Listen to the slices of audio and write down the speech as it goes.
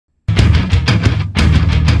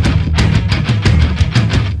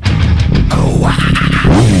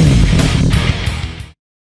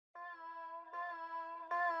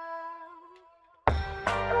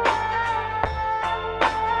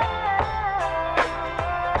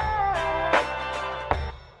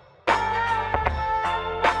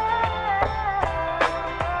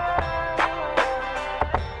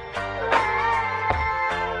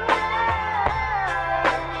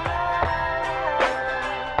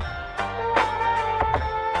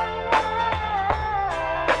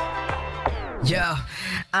Yeah,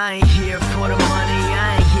 I ain't here for the money,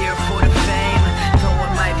 I ain't here for the fame. Though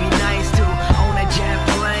it might be nice to own a jet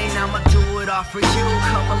plane, I'ma do it all for you.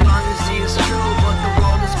 Come along and see it's true.